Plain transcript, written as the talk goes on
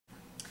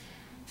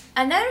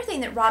Another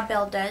thing that Rob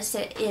Bell does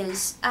that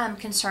is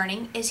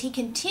concerning is he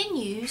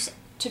continues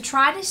to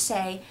try to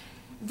say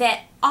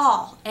that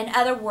all, in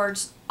other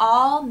words,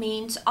 all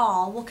means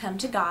all will come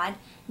to God,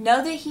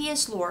 know that He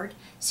is Lord,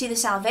 see the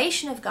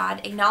salvation of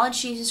God,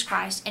 acknowledge Jesus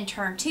Christ, and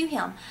turn to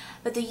Him.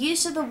 But the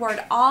use of the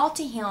word all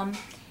to him,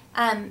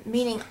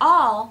 meaning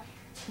all,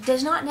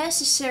 does not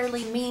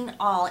necessarily mean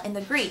all in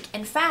the Greek.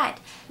 In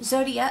fact,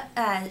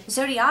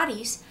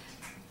 Zodhiates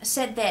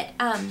said that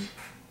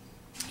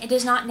it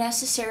does not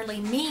necessarily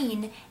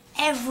mean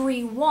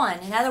everyone.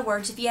 In other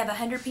words, if you have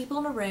 100 people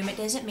in a room, it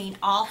doesn't mean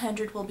all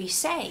 100 will be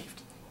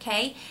saved.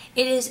 Okay?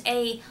 It is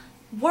a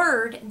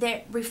word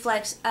that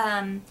reflects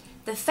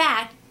the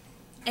fact,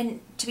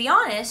 and to be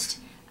honest,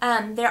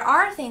 there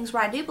are things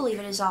where I do believe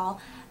it is all,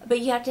 but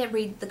you have to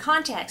read the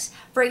context.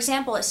 For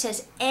example, it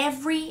says,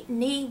 every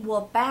knee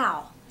will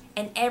bow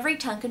and every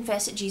tongue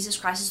confess that Jesus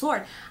Christ is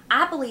Lord.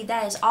 I believe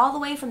that is all the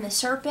way from the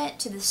serpent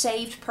to the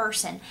saved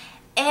person.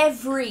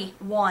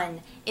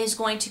 Everyone is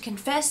going to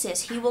confess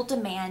this. He will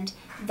demand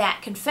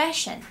that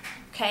confession.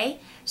 Okay?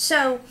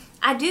 So,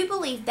 I do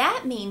believe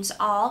that means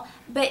all,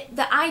 but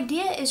the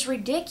idea is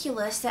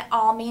ridiculous that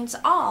all means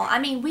all. I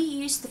mean, we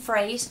use the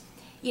phrase,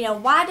 you know,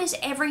 why does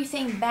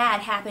everything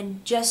bad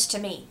happen just to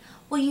me?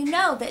 Well, you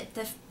know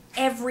that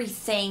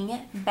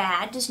everything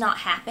bad does not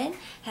happen.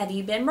 Have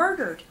you been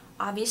murdered?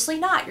 Obviously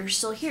not. You're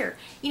still here.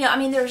 You know, I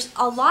mean, there's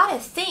a lot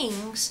of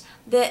things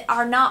that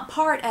are not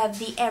part of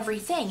the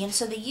everything. And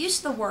so the use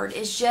of the word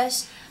is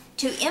just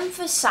to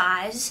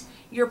emphasize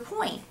your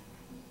point.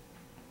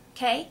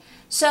 Okay?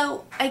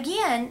 So,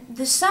 again,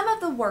 the sum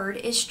of the word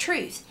is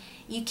truth.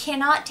 You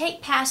cannot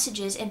take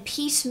passages and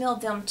piecemeal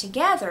them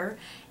together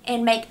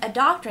and make a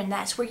doctrine.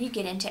 That's where you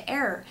get into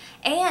error.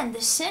 And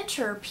the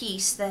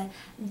centerpiece,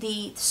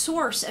 the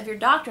source of your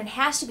doctrine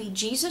has to be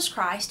Jesus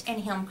Christ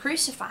and Him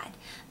crucified,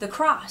 the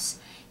cross.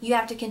 You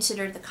have to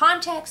consider the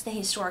context, the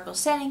historical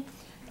setting,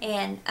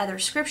 and other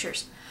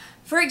scriptures.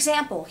 For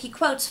example, he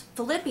quotes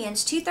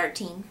Philippians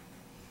 2:13,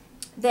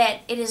 that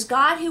it is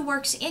God who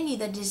works in you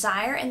the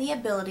desire and the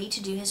ability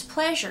to do His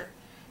pleasure.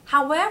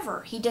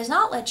 However, he does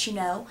not let you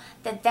know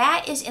that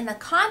that is in the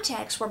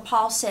context where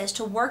Paul says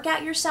to work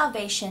out your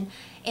salvation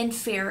in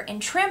fear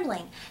and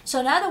trembling. So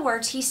in other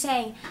words, he's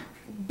saying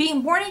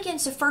being born again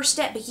is the first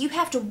step, but you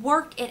have to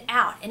work it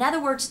out. In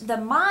other words, the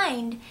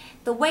mind,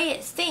 the way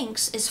it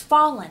thinks, is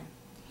fallen.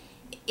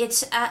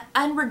 It's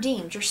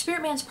unredeemed. Your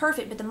spirit man's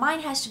perfect, but the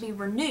mind has to be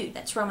renewed.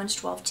 That's Romans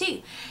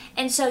 12:2.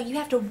 And so you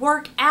have to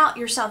work out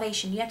your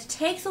salvation. You have to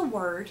take the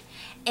word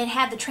and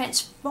have the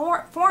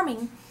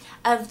transforming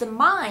of the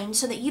mind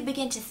so that you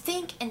begin to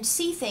think and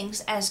see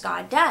things as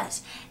God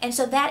does. And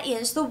so that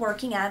is the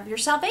working out of your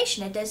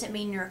salvation. It doesn't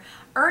mean you're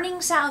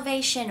earning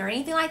salvation or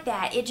anything like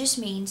that. It just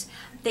means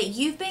that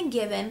you've been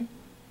given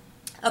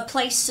a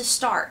place to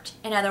start,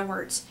 in other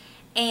words.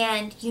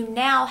 And you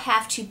now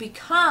have to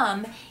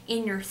become,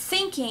 in your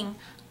thinking,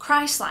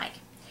 Christ-like.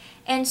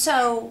 And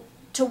so,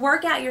 to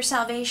work out your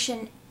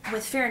salvation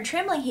with fear and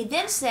trembling, he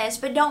then says,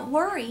 but don't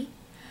worry,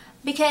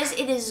 because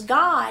it is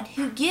God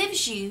who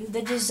gives you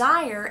the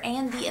desire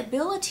and the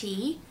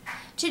ability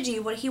to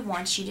do what He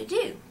wants you to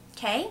do.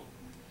 Okay?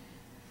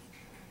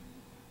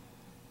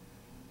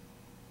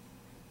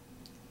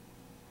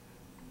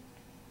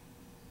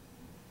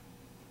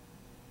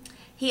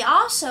 He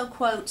also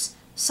quotes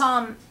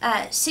Psalm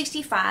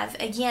 65,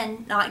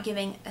 again, not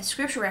giving a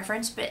scripture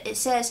reference, but it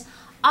says,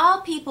 all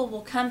people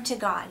will come to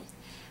God.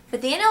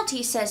 But the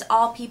NLT says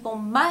all people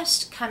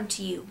must come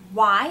to you.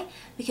 Why?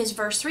 Because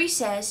verse 3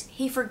 says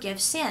He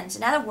forgives sins.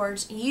 In other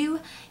words,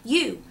 you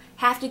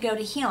have to go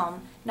to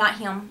Him, not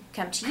Him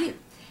come to you.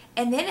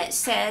 And then it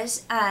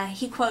says,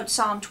 he quotes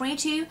Psalm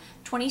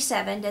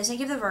 22:27, doesn't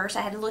give the verse,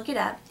 I had to look it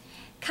up.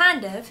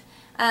 Kind of.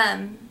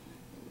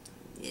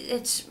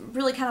 It's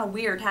really kind of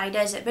weird how he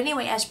does it. But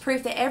anyway, as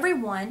proof that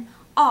everyone,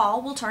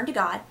 all, will turn to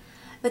God.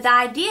 But the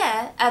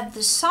idea of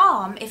the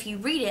psalm, if you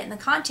read it in the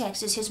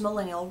context, is His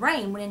millennial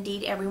reign, when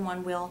indeed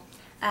everyone will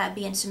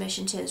be in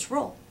submission to His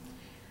rule.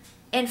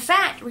 In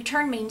fact,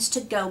 return means to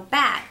go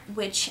back,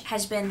 which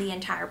has been the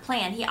entire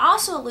plan. He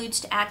also alludes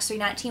to Acts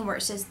 3:19, where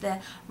it says the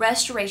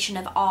restoration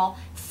of all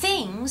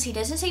things. He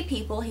doesn't say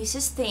people, he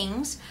says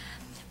things.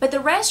 But the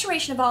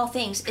restoration of all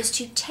things is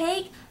to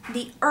take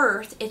the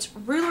earth, its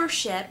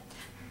rulership,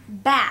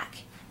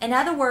 back. In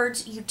other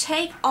words, you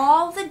take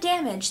all the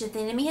damage that the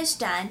enemy has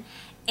done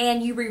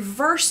and you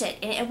reverse it,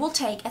 and it will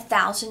take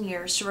 1,000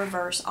 years to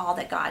reverse all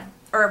that God,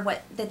 or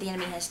what that the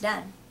enemy has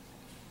done.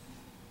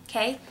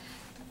 Okay?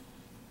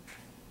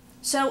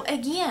 So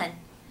again,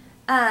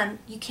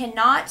 you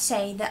cannot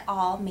say that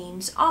all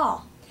means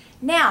all.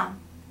 Now,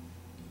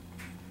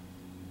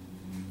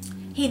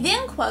 he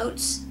then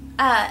quotes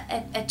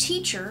a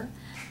teacher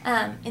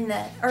in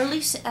the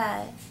early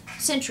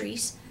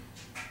centuries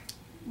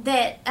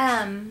that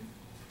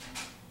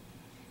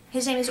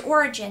his name is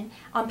Origen,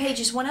 on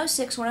pages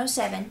 106,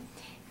 107.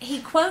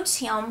 He quotes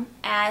him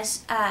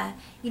as,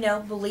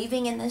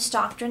 believing in this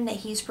doctrine that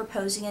he's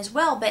proposing as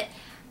well. But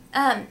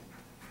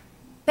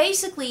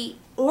basically,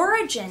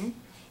 Origen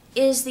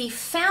is the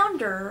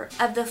founder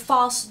of the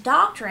false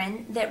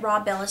doctrine that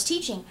Rob Bell is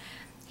teaching.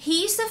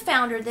 He's the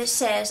founder that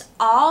says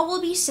all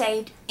will be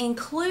saved,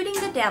 including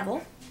the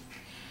devil.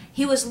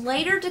 He was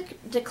later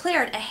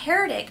declared a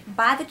heretic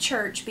by the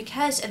church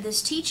because of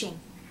this teaching.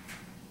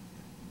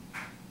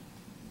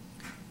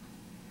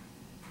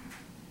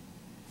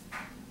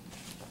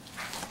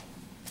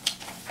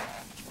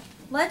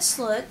 Let's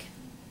look,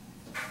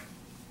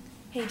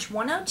 page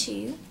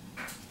 102.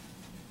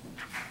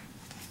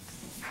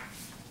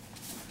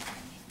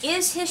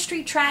 Is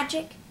history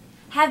tragic?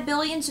 Have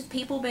billions of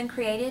people been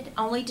created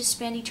only to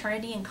spend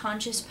eternity in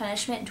conscious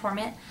punishment and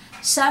torment,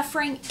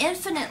 suffering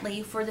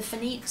infinitely for the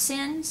finite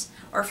sins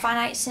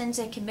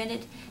they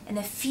committed in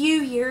the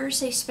few years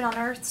they spent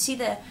on earth? See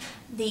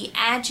the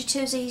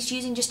adjectives that he's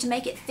using just to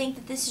make it think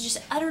that this is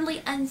just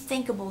utterly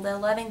unthinkable that a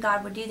loving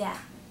God would do that.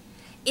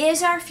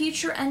 Is our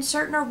future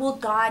uncertain, or will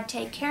God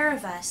take care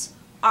of us?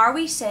 Are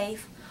we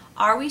safe?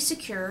 Are we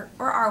secure?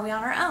 Or are we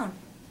on our own?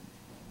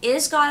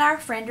 Is God our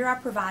friend or our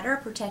provider, our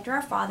protector,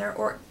 our father?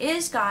 Or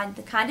is God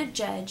the kind of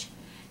judge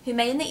who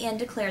may in the end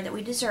declare that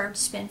we deserve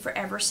to spend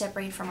forever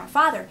separated from our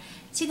Father?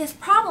 See, the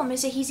problem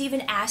is that he's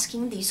even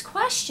asking these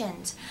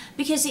questions,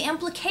 because the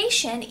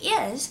implication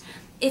is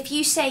if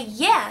you say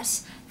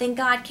yes, then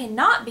God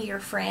cannot be your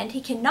friend, he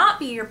cannot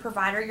be your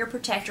provider, your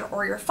protector,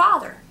 or your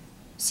father.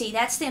 See,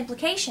 that's the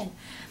implication.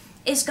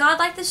 Is God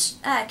like the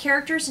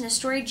characters in a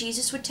story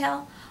Jesus would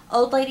tell?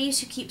 Old ladies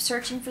who keep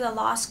searching for the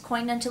lost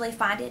coin until they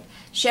find it?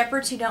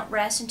 Shepherds who don't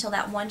rest until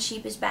that one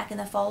sheep is back in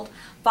the fold?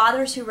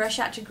 Fathers who rush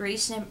out to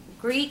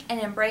greet and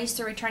embrace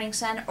the returning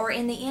son? Or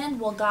in the end,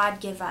 will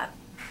God give up?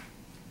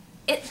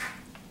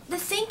 The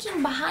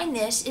thinking behind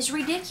this is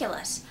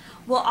ridiculous.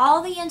 Will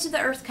all the ends of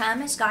the earth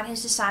come as God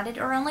has decided,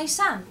 or only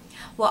some?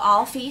 Will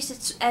all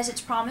feast as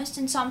it's promised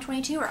in Psalm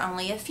 22, or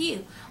only a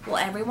few? Will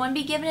everyone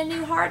be given a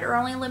new heart, or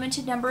only a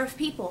limited number of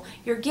people?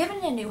 You're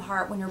given a new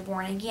heart when you're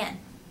born again.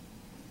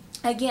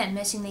 Again,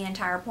 missing the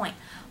entire point.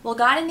 Will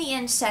God in the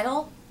end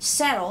settle,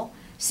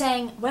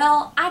 saying,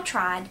 well, I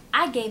tried,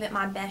 I gave it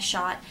my best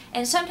shot,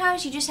 and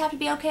sometimes you just have to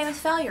be okay with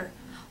failure?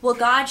 Will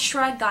God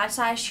shrug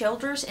God-sized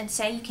shoulders and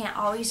say you can't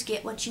always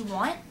get what you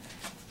want?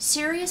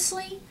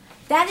 Seriously?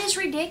 That is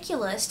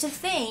ridiculous to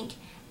think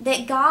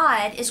that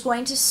God is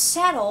going to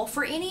settle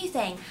for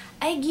anything.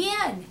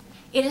 Again,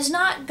 it is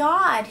not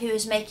God who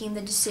is making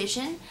the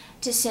decision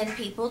to send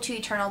people to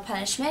eternal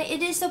punishment.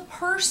 It is the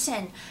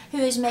person who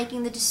is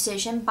making the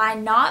decision by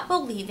not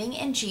believing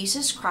in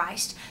Jesus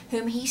Christ,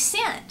 whom he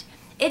sent.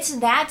 It's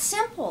that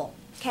simple,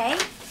 okay?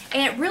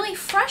 And it really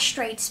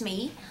frustrates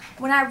me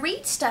when I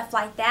read stuff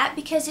like that,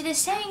 because it is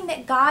saying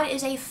that God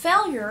is a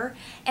failure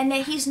and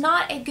that he's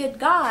not a good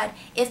God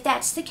if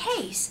that's the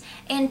case.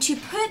 And to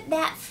put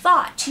that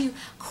thought, to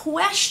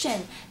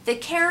question the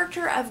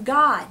character of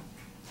God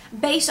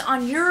based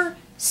on your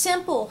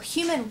simple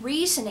human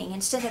reasoning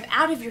instead of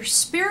out of your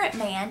spirit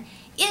man,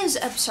 is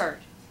absurd.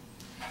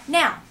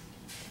 Now,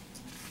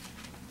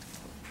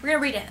 we're going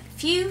to read a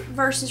few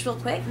verses real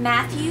quick.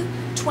 Matthew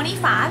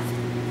 25,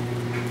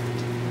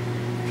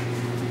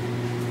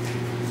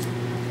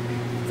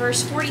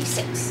 verse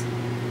 46.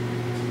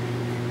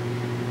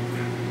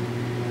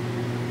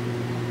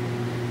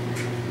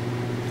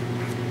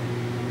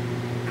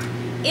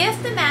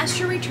 If the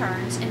master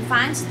returns and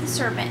finds that the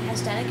servant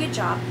has done a good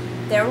job,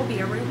 there will be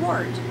a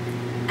reward.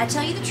 I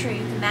tell you the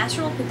truth, the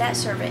master will put that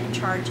servant in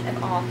charge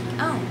of all he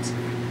owns.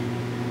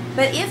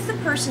 But if the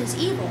person is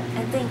evil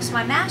and thinks,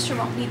 my master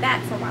won't be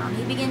back for a while, and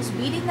he begins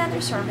beating the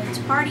other servants,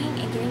 partying,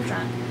 and getting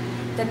drunk,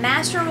 the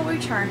master will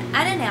return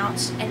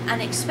unannounced and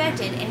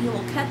unexpected, and he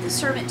will cut the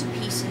servant to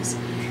pieces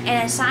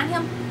and assign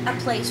him a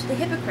place with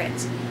the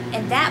hypocrites.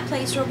 And that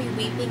place will be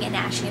weeping and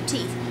gnashing of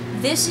teeth.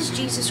 This is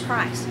Jesus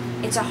Christ.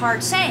 It's a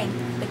hard saying,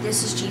 but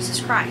this is Jesus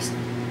Christ.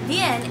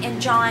 Then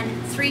in John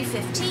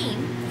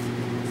 3:15,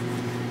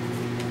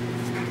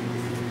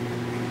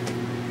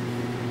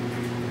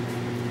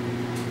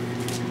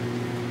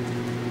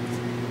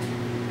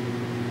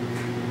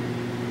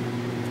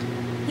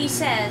 he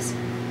says,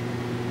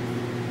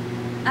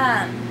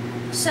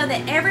 so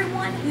that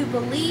everyone who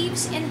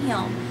believes in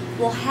him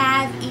will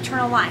have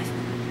eternal life.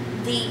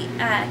 The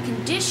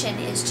condition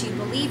is to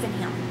believe in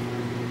him.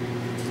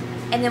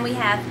 And then we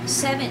have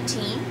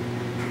 17,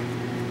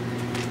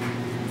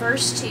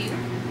 verse 2.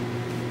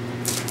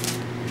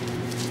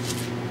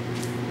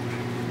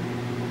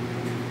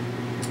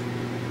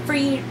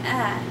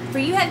 For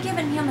you have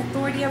given him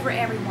authority over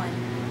everyone,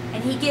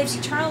 and he gives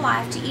eternal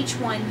life to each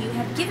one you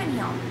have given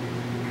him.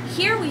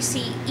 Here we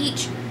see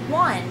each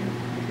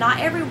one, not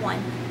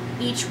everyone,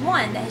 each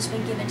one that has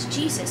been given to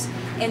Jesus.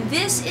 And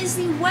this is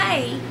the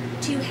way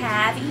to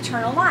have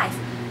eternal life,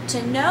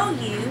 to know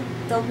you,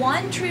 the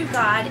one true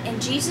God,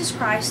 and Jesus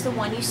Christ, the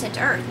one you sent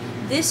to earth.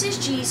 This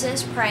is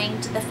Jesus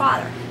praying to the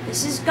Father.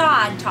 This is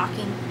God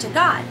talking to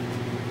God.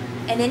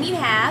 And then you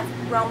have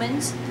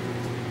Romans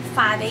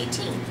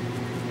 5:18.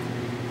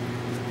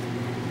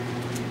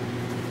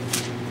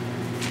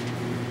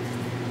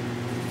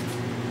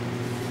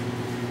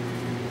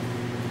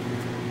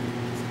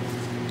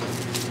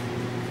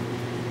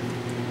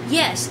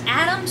 Yes,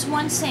 Adam's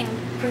one sin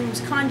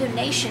brings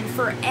condemnation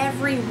for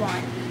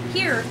everyone.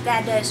 Here,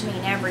 that does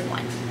mean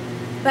everyone.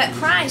 But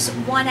Christ's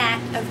one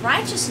act of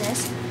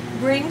righteousness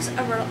brings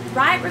a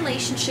right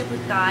relationship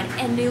with God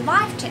and new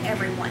life to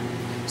everyone.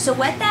 So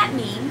what that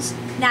means,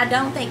 now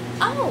don't think,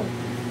 oh,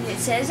 it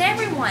says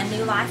everyone,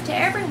 new life to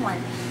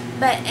everyone.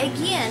 But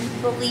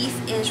again,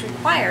 belief is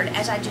required,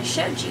 as I just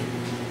showed you.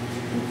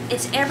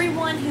 It's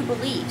everyone who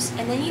believes.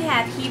 And then you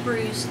have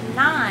Hebrews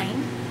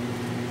 9:27.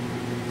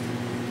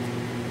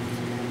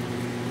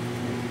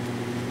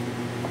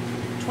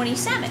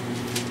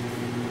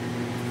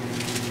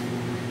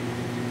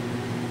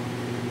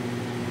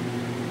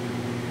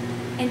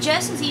 And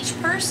just as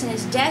each person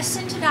is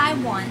destined to die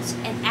once,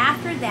 and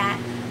after that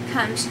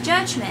comes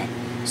judgment,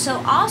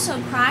 so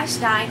also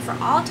Christ died for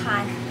all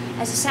time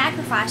as a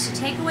sacrifice to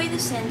take away the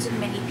sins of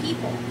many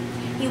people.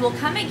 He will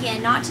come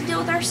again, not to deal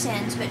with our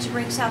sins, but to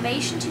bring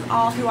salvation to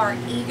all who are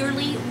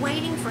eagerly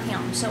waiting for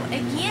Him. So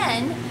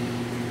again,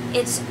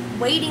 it's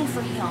waiting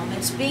for Him.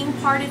 It's being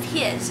part of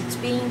His. It's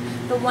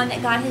being the one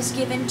that God has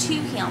given to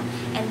Him.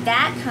 And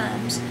that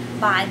comes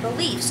by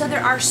belief. So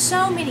there are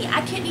so many.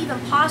 I couldn't even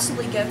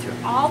possibly go through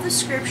all the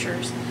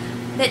scriptures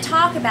that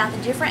talk about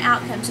the different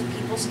outcomes of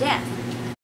people's death.